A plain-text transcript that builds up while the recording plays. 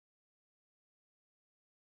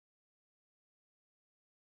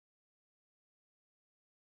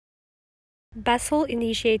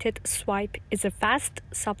Bezel-initiated swipe is a fast,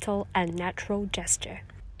 subtle, and natural gesture.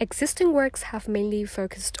 Existing works have mainly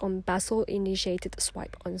focused on bezel-initiated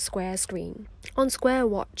swipe on square screen. On square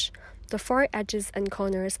watch, the far edges and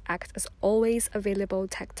corners act as always available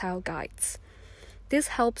tactile guides. This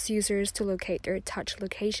helps users to locate their touch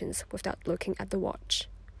locations without looking at the watch.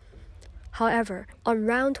 However, on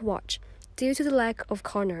round watch, due to the lack of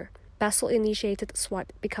corner, bezel-initiated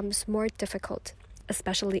swipe becomes more difficult,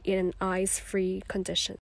 especially in an eyes-free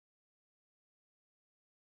condition.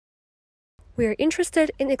 We are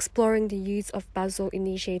interested in exploring the use of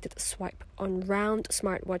bezel-initiated swipe on round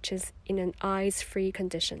smartwatches in an eyes-free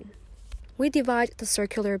condition. We divide the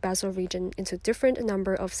circular bezel region into different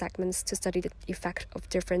number of segments to study the effect of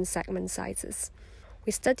different segment sizes.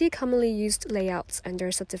 We study commonly used layouts and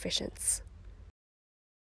their subdivisions.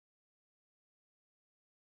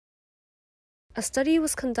 A study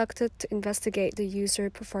was conducted to investigate the user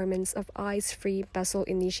performance of eyes-free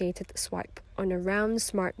bezel-initiated swipe on a round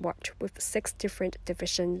smartwatch with 6 different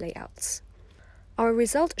division layouts. Our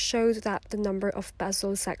result showed that the number of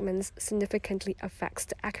bezel segments significantly affects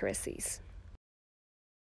the accuracies.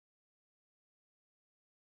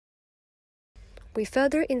 We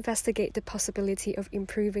further investigate the possibility of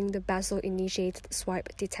improving the bezel-initiated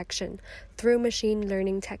swipe detection through machine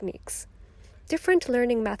learning techniques. Different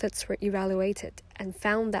learning methods were evaluated and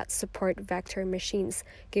found that support vector machines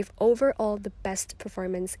gave overall the best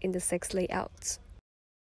performance in the 6 layouts.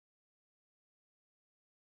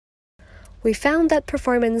 We found that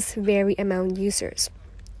performance varied among users,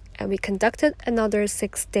 and we conducted another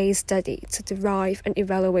 6-day study to derive and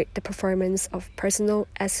evaluate the performance of personal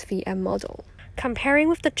SVM model. Comparing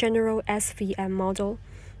with the general SVM model,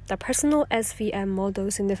 the personal SVM model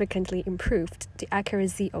significantly improved the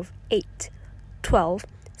accuracy of 8, 12,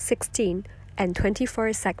 16, and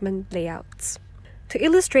 24 segment layouts. To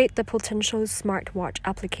illustrate the potential smartwatch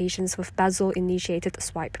applications with bezel-initiated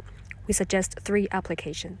swipe, we suggest 3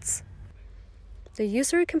 applications. The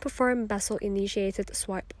user can perform bezel-initiated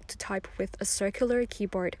swipe to type with a circular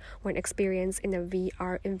keyboard when experienced in a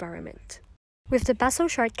VR environment. With the bezel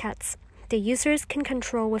shortcuts, the users can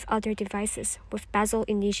control with other devices with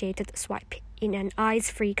bezel-initiated swipe in an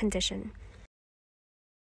eyes-free condition.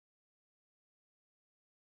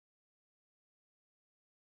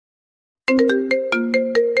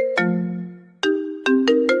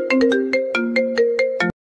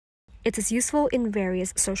 It is useful in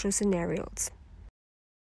various social scenarios.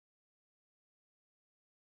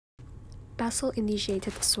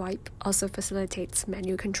 Bezel-initiated swipe also facilitates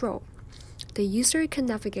menu control. The user can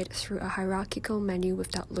navigate through a hierarchical menu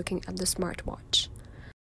without looking at the smartwatch.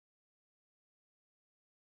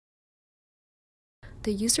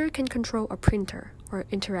 The user can control a printer or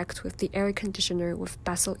interact with the air conditioner with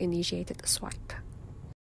bezel-initiated swipe.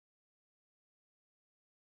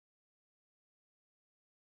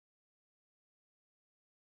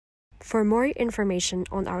 For more information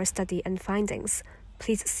on our study and findings,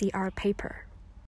 please see our paper.